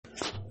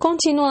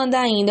Continuando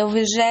ainda o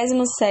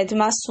 27º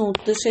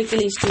assunto do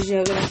checklist de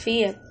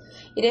Geografia,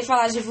 irei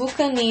falar de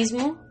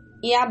vulcanismo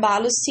e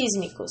abalos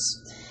sísmicos.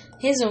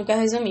 Resumo que eu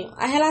resumi.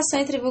 A relação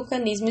entre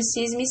vulcanismo e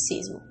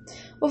sismicismo.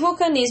 O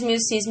vulcanismo e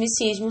o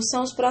sismicismo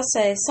são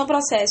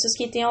processos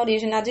que têm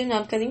origem na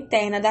dinâmica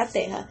interna da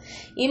Terra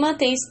e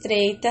mantêm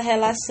estreita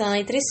relação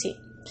entre si.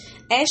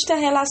 Esta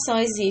relação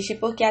existe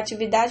porque a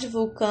atividade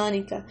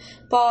vulcânica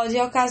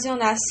pode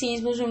ocasionar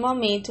sismos no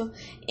momento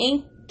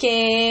em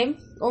que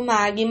o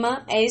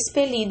magma é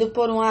expelido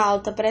por uma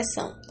alta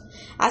pressão.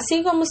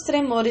 Assim como os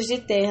tremores de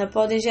terra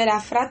podem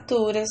gerar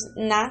fraturas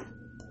na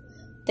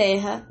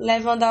terra,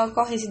 levando à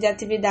ocorrência de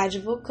atividade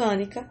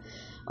vulcânica,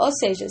 ou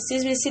seja,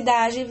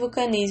 sismicidade e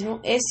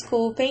vulcanismo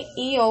esculpem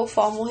e ou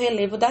formam o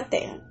relevo da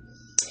terra.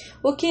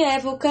 O que é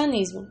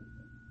vulcanismo?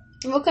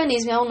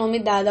 Vulcanismo é o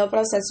nome dado ao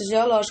processo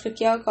geológico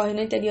que ocorre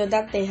no interior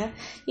da Terra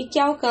e que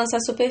alcança a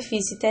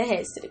superfície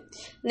terrestre.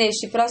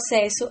 Neste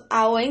processo,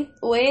 há o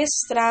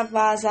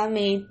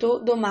extravasamento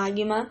do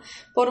magma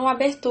por uma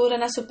abertura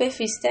na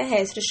superfície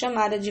terrestre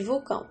chamada de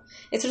vulcão,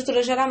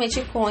 estrutura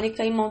geralmente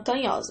cônica e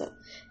montanhosa.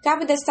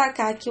 Cabe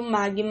destacar que o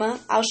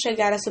magma, ao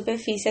chegar à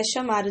superfície, é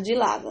chamado de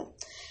lava.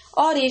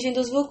 Origem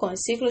dos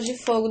vulcões, ciclo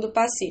de fogo do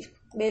Pacífico.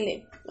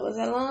 Beleza. Nova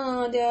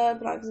Zelândia,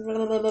 blá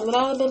blá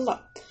blá blá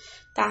blá.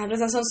 Tá,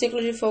 representação do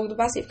ciclo de fogo do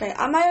Pacífico.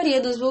 A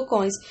maioria dos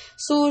vulcões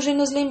surge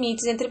nos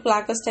limites entre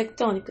placas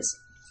tectônicas.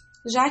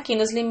 Já que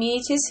nos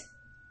limites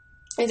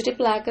entre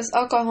placas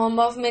ocorre uma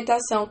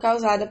movimentação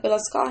causada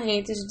pelas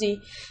correntes de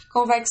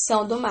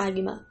convecção do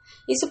magma.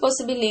 Isso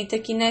possibilita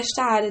que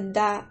nesta área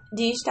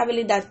de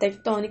instabilidade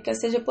tectônica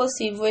seja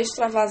possível o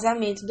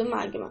extravasamento do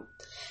magma.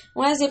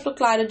 Um exemplo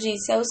claro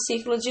disso é o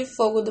ciclo de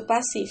fogo do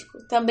Pacífico,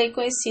 também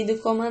conhecido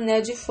como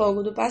Anel de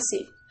Fogo do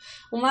Pacífico,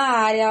 uma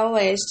área a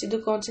oeste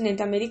do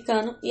continente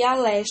americano e a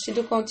leste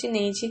do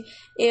continente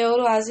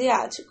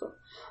euroasiático,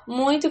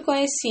 muito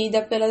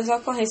conhecida pelas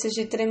ocorrências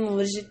de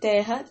tremores de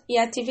terra e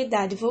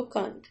atividade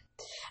vulcânica,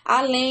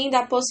 além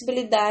da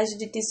possibilidade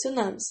de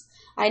tsunamis.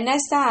 Aí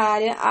nesta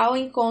área há o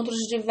encontro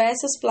de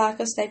diversas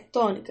placas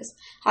tectônicas,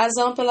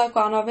 razão pela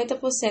qual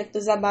 90%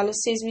 dos abalos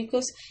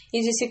sísmicos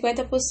e de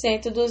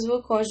 50% dos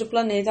vulcões do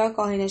planeta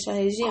ocorrem nesta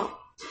região.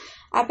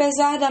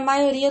 Apesar da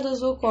maioria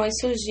dos vulcões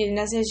surgirem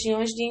nas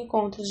regiões de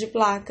encontro de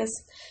placas,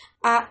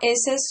 há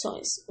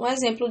exceções. Um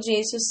exemplo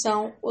disso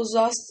são os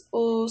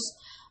hotspots,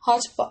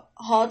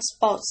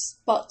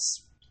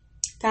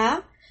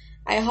 tá?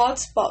 Aí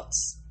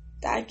hotspots,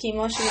 tá aqui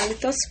mostrando a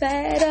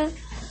litosfera,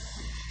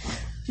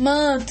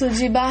 manto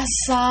de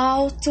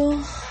basalto,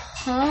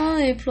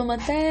 e pluma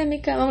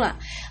térmica, vamos lá.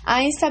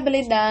 A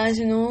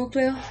instabilidade,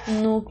 núcleo,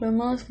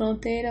 manto,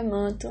 fronteira,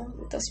 manto,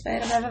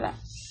 litosfera, blá blá blá.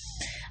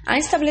 A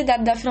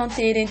instabilidade da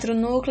fronteira entre o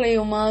núcleo e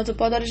o manto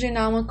pode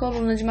originar uma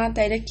coluna de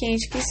matéria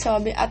quente que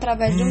sobe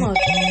através do manto,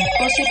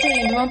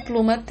 constituindo uma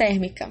pluma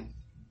térmica.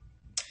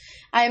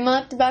 Aí,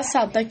 manto de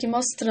basalto, está aqui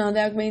mostrando,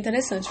 é algo bem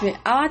interessante.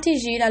 Ao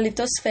atingir a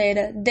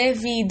litosfera,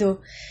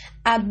 devido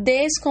à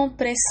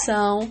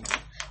descompressão,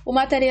 o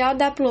material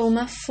da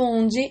pluma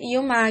funde e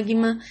o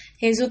magma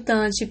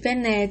resultante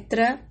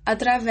penetra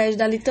através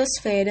da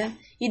litosfera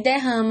e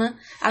derrama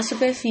a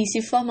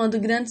superfície, formando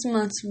grandes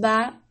mantos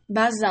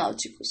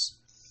basálticos.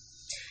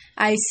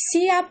 Aí,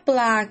 se a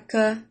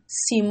placa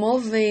se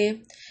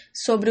mover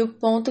sobre o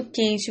ponto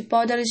quente,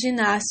 pode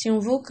originar-se um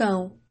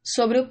vulcão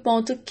sobre o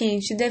ponto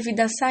quente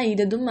devido à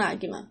saída do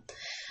magma.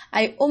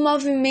 Aí, o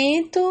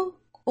movimento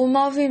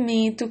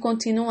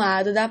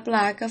continuado da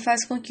placa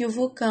faz com que o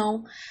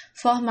vulcão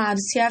formado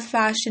se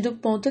afaste do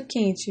ponto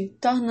quente,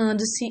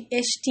 tornando-se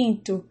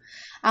extinto.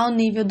 Ao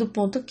nível do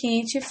ponto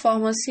quente,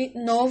 forma-se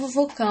novo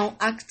vulcão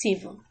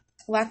ativo.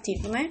 O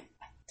ativo, né?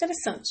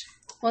 Interessante.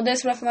 Modelo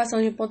sobre a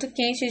formação de um ponto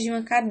quente e de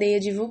uma cadeia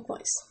de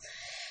vulcões.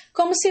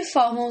 Como se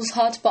formam os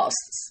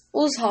hotposts?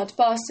 Os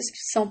hotposts,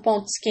 que são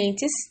pontos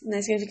quentes,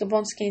 né, significa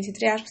pontos quentes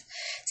entre aspas,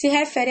 se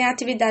referem à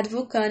atividade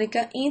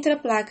vulcânica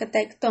intraplaca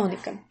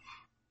tectônica.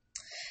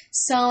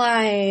 São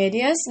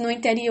aéreas no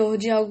interior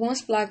de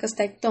algumas placas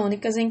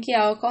tectônicas em que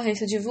há a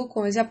ocorrência de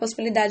vulcões e a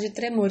possibilidade de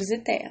tremores de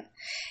terra.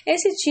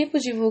 Esse tipo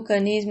de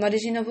vulcanismo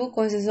origina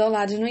vulcões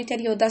isolados no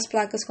interior das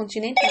placas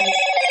continentais,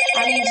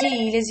 além de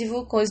ilhas e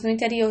vulcões no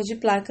interior de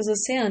placas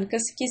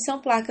oceânicas, que são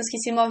placas que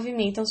se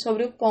movimentam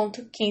sobre o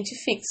ponto quente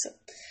fixo.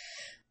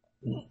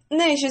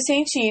 Neste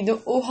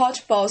sentido, o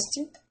hotpost,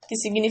 que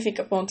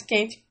significa ponto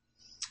quente,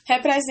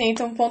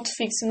 representa um ponto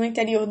fixo no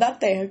interior da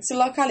Terra, que se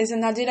localiza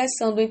na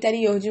direção do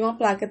interior de uma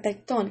placa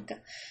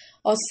tectônica,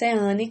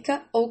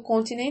 oceânica ou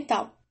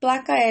continental.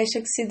 Placa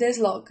esta que se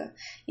desloca.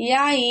 E é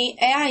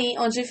aí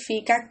onde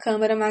fica a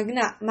câmara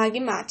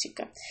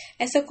magmática.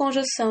 Essa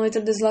conjunção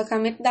entre o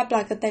deslocamento da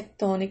placa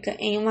tectônica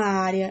em uma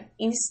área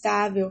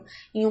instável,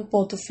 em um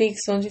ponto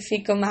fixo onde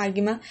fica o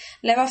magma,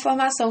 leva à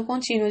formação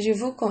contínua de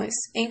vulcões,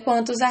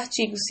 enquanto os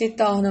antigos se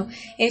tornam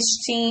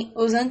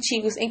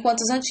extintos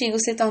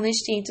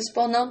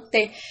por não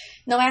ter,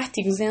 não é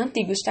artigos, é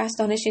antigos, tá? Se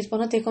tornam extintos por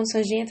não ter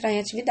condições de entrar em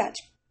atividade.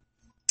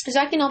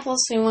 já que não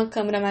possui uma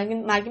câmara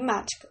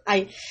magmática.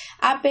 Aí,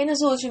 apenas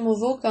o último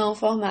vulcão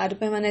formado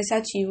permanece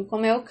ativo,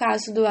 como é o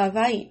caso do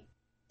Havaí.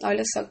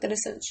 Olha só que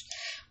interessante.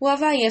 O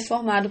Havaí é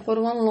formado por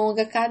uma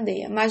longa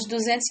cadeia, mais de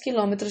 200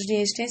 quilômetros de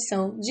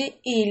extensão, de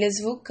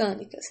ilhas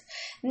vulcânicas.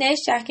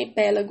 Neste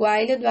arquipélago,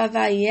 a ilha do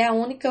Havaí é a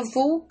única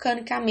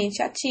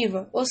vulcanicamente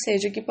ativa, ou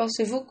seja, que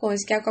possui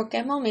vulcões que a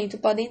qualquer momento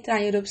podem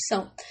entrar em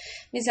erupção.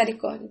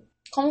 Misericórdia.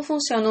 Como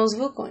funcionam os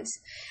vulcões?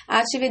 A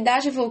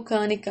atividade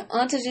vulcânica,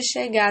 antes de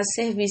chegar a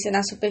ser vista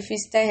na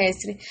superfície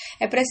terrestre,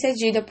 é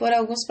precedida por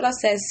alguns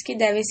processos que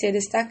devem ser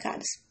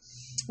destacados.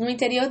 No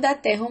interior da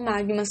Terra, o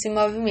magma se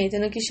movimenta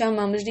no que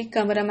chamamos de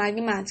câmara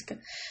magmática,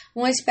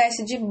 uma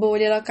espécie de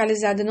bolha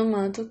localizada no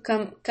manto,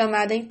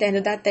 camada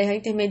interna da Terra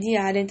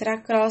intermediária entre a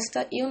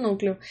crosta e o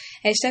núcleo.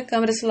 Esta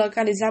câmara se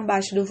localiza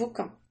abaixo do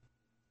vulcão.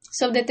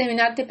 Sob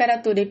determinada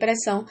temperatura e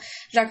pressão,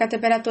 já que a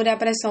temperatura e a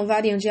pressão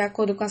variam de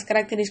acordo com as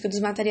características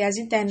dos materiais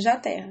internos da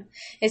Terra.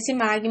 Esse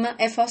magma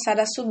é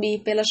forçado a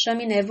subir pela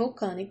chaminé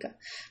vulcânica.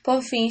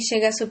 Por fim,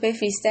 chega à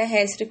superfície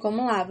terrestre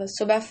como lava,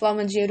 sob a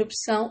forma de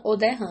erupção ou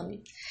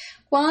derrame.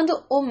 Quando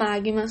o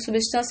magma,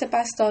 substância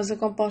pastosa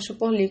composta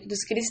por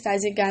líquidos,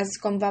 cristais e gases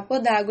como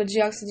vapor d'água,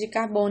 dióxido de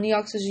carbono e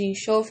óxidos de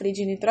enxofre e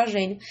de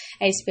nitrogênio,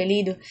 é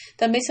expelido,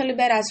 também são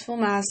liberados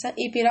fumaça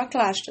e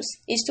piroclastos,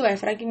 isto é,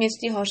 fragmentos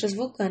de rochas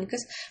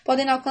vulcânicas,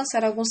 podendo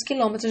alcançar alguns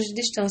quilômetros de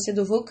distância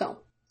do vulcão.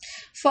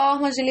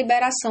 Formas de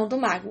liberação do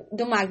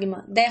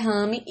magma,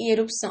 derrame e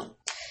erupção.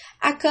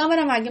 A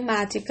câmara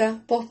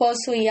magmática, por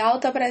possuir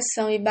alta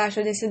pressão e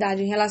baixa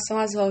densidade em relação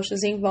às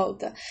rochas em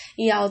volta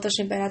e altas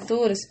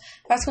temperaturas,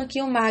 faz com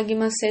que o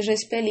magma seja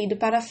expelido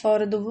para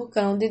fora do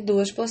vulcão de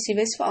duas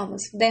possíveis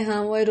formas,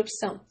 derrame ou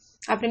erupção.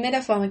 A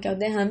primeira forma, que é o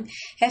derrame,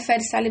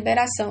 refere-se à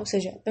liberação, ou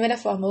seja, a primeira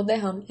forma, o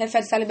derrame,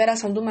 refere-se à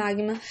liberação do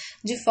magma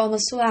de forma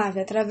suave,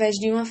 através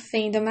de uma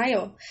fenda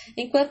maior,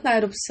 enquanto na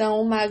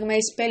erupção o magma é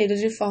expelido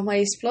de forma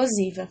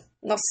explosiva.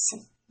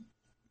 Nossa!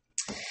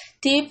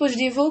 Tipos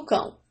de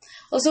vulcão.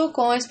 Os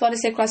vulcões podem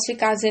ser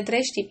classificados em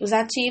 3 tipos,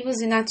 ativos,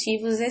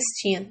 inativos e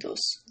extintos.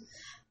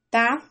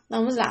 Tá?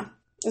 Vamos lá.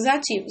 Os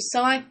ativos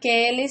são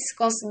aqueles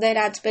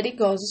considerados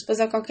perigosos,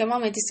 pois a qualquer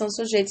momento estão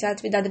sujeitos à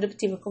atividade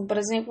eruptiva, como por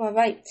exemplo o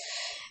Havaí,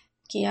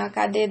 que é a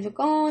cadeia de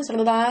vulcões.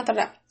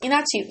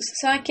 Inativos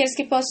são aqueles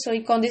que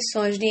possuem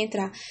condições de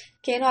entrar,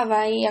 que no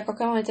Havaí a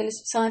qualquer momento eles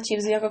são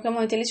ativos e a qualquer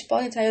momento eles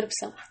podem entrar em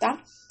erupção, tá?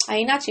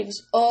 Aí inativos,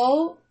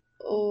 ou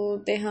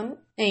o derrame,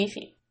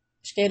 enfim.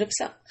 Acho que é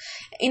erupção.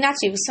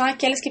 Inativos são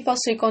aqueles que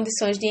possuem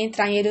condições de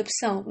entrar em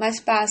erupção, mas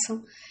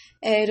passam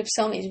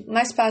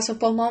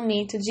por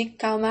momento de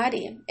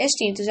calmaria.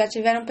 Extintos já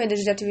tiveram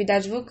período de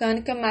atividade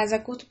vulcânica, mas a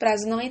curto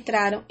prazo não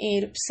entraram em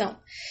erupção.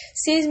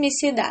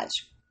 Sismicidade.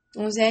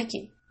 Vamos ver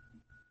aqui.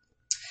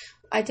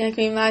 Aí tem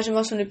aqui uma imagem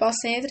mostrando o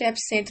hipocentro e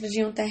epicentro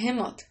de um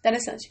terremoto.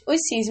 Interessante. Os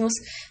sismos,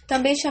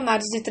 também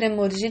chamados de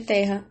tremores de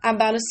terra,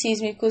 abalos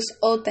sísmicos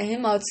ou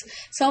terremotos,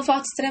 são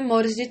fortes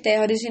tremores de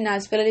terra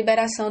originados pela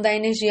liberação da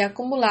energia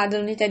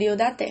acumulada no interior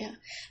da Terra,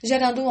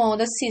 gerando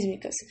ondas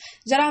sísmicas.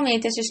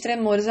 Geralmente, estes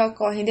tremores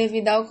ocorrem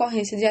devido à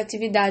ocorrência de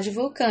atividade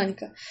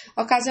vulcânica,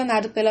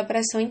 ocasionado pela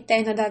pressão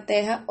interna da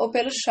Terra ou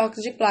pelos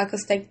choques de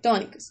placas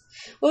tectônicas.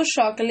 O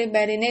choque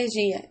libera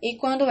energia e,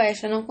 quando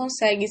esta não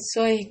consegue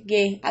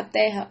soerguer a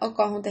Terra,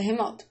 ocorre um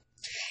terremoto.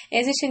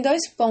 Existem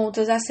 2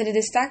 pontos a serem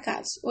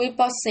destacados, o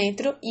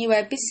hipocentro e o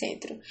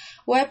epicentro.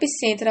 O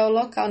epicentro é o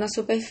local na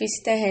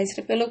superfície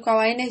terrestre pelo qual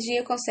a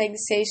energia consegue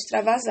ser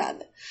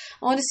extravasada,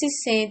 onde se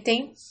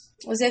sentem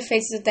os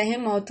efeitos do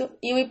terremoto,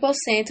 e o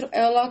hipocentro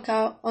é o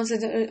local onde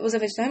os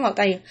efeitos do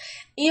terremoto.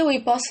 E o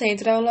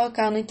hipocentro é o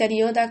local no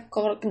interior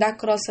da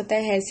crosta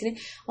terrestre,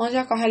 onde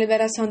ocorre a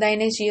liberação da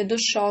energia do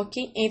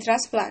choque entre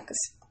as placas.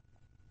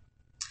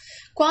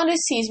 Quando os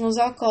sismos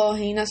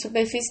ocorrem na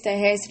superfície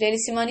terrestre,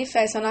 eles se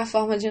manifestam na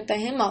forma de um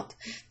terremoto,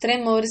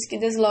 tremores que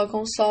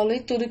deslocam o solo e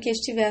tudo que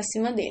estiver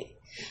acima dele.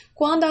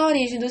 Quando a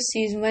origem do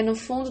sismo é no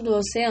fundo do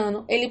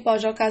oceano, ele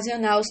pode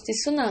ocasionar os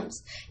tsunamis,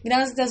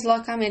 grandes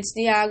deslocamentos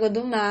de água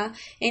do mar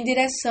em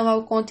direção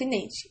ao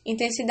continente.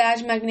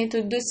 Intensidade e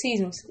magnitude dos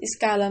sismos,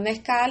 escala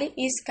Mercalli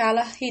e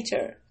escala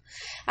Richter.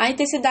 A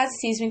intensidade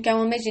sísmica é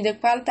uma medida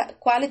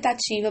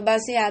qualitativa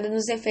baseada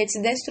nos efeitos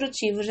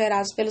destrutivos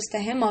gerados pelos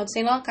terremotos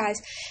em locais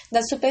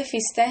da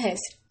superfície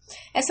terrestre.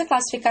 Essa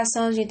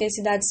classificação de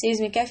intensidade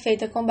sísmica é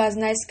feita com base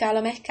na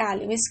escala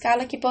Mercalli, uma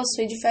escala que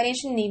possui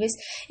diferentes níveis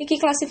e que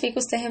classifica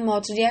os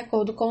terremotos de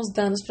acordo com os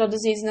danos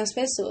produzidos nas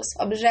pessoas,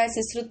 objetos,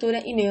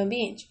 estrutura e meio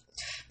ambiente.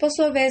 Por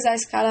sua vez, a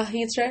escala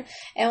Richter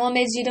é uma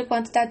medida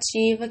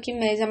quantitativa que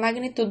mede a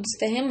magnitude dos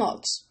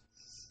terremotos.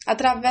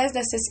 Através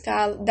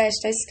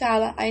desta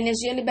escala, a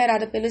energia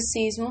liberada pelos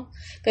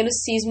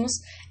sismos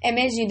é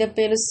medida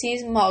pelos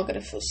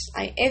sismógrafos,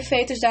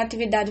 efeitos da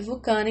atividade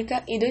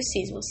vulcânica e dos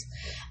sismos.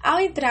 Ao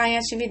entrar em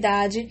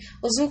atividade,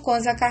 os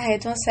vulcões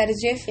acarretam uma série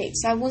de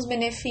efeitos, alguns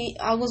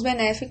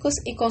benéficos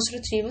e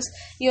construtivos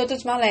e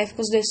outros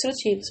maléficos e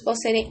destrutivos, por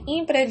serem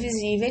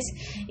imprevisíveis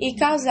e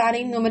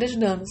causarem inúmeros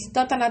danos,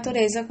 tanto à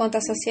natureza quanto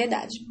à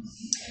sociedade.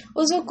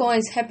 Os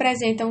vulcões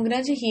representam um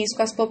grande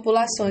risco às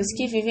populações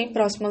que vivem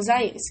próximas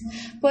a eles,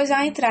 pois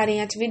ao entrarem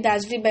em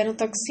atividade liberam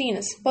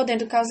toxinas,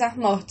 podendo causar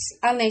mortes,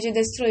 além de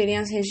destruírem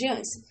as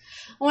regiões.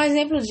 Um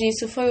exemplo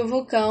disso foi o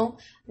vulcão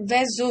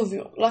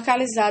Vesúvio,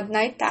 localizado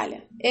na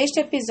Itália. Este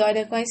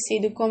episódio é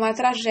conhecido como a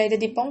tragédia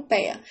de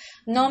Pompeia,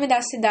 nome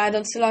da cidade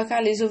onde se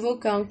localiza o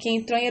vulcão que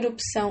entrou em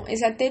erupção em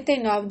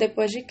 79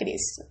 d.C.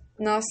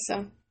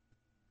 Nossa!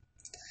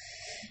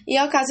 E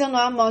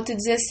ocasionou a morte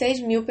de 16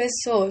 mil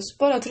pessoas.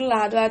 Por outro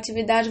lado, a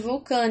atividade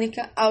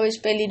vulcânica, ao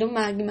expelir o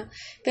magma,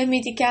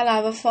 permite que a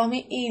lava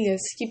forme ilhas,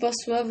 que por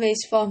sua vez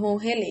formam o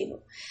relevo.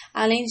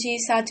 Além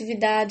disso, a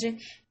atividade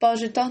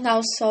pode tornar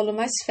o solo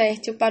mais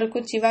fértil para o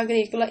cultivo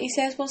agrícola e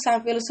ser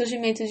responsável pelo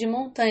surgimento de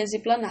montanhas e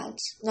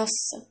planaltos.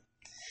 Nossa!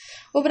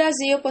 O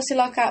Brasil, por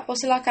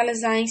se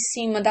localizar em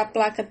cima da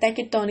placa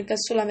tectônica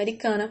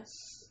sul-americana,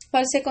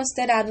 pode ser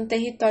considerado um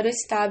território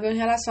estável em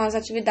relação às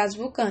atividades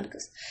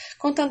vulcânicas,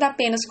 contando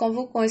apenas com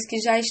vulcões que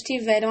já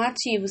estiveram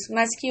ativos,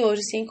 mas que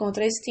hoje se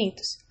encontram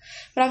extintos.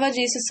 Prova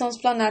disso são os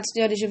planetas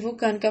de origem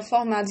vulcânica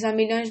formados há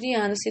milhões de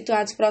anos,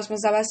 situados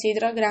próximos à bacia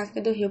hidrográfica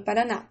do Rio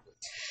Paraná.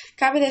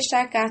 Cabe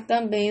destacar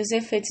também os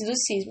efeitos dos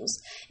sismos.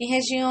 Em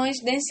regiões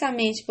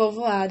densamente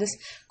povoadas,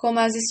 como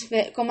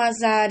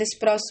as áreas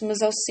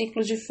próximas ao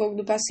ciclo de fogo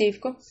do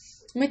Pacífico,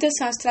 muitas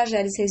são as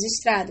tragédias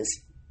registradas.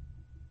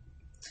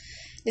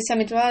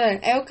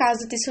 É o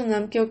caso do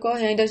tsunami que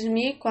ocorreu em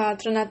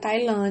 2004 na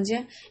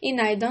Tailândia e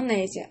na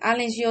Indonésia,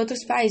 além de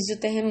outros países, o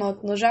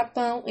terremoto no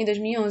Japão em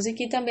 2011,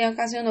 que também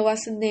ocasionou o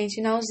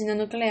acidente na usina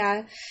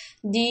nuclear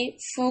de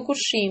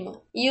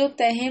Fukushima, e o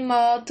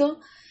terremoto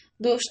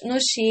no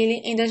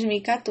Chile em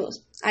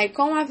 2014.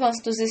 Com o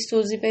avanço dos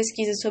estudos e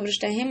pesquisas sobre os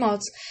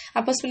terremotos,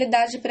 a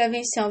possibilidade de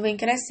prevenção vem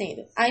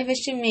crescendo. Há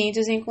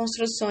investimentos em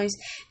construções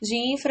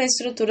de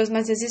infraestruturas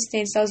mais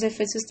resistentes aos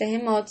efeitos dos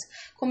terremotos,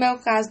 como é o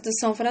caso de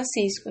São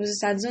Francisco, nos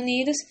Estados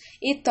Unidos,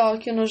 e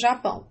Tóquio, no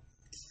Japão.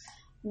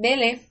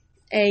 Beleza,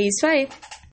 é isso aí.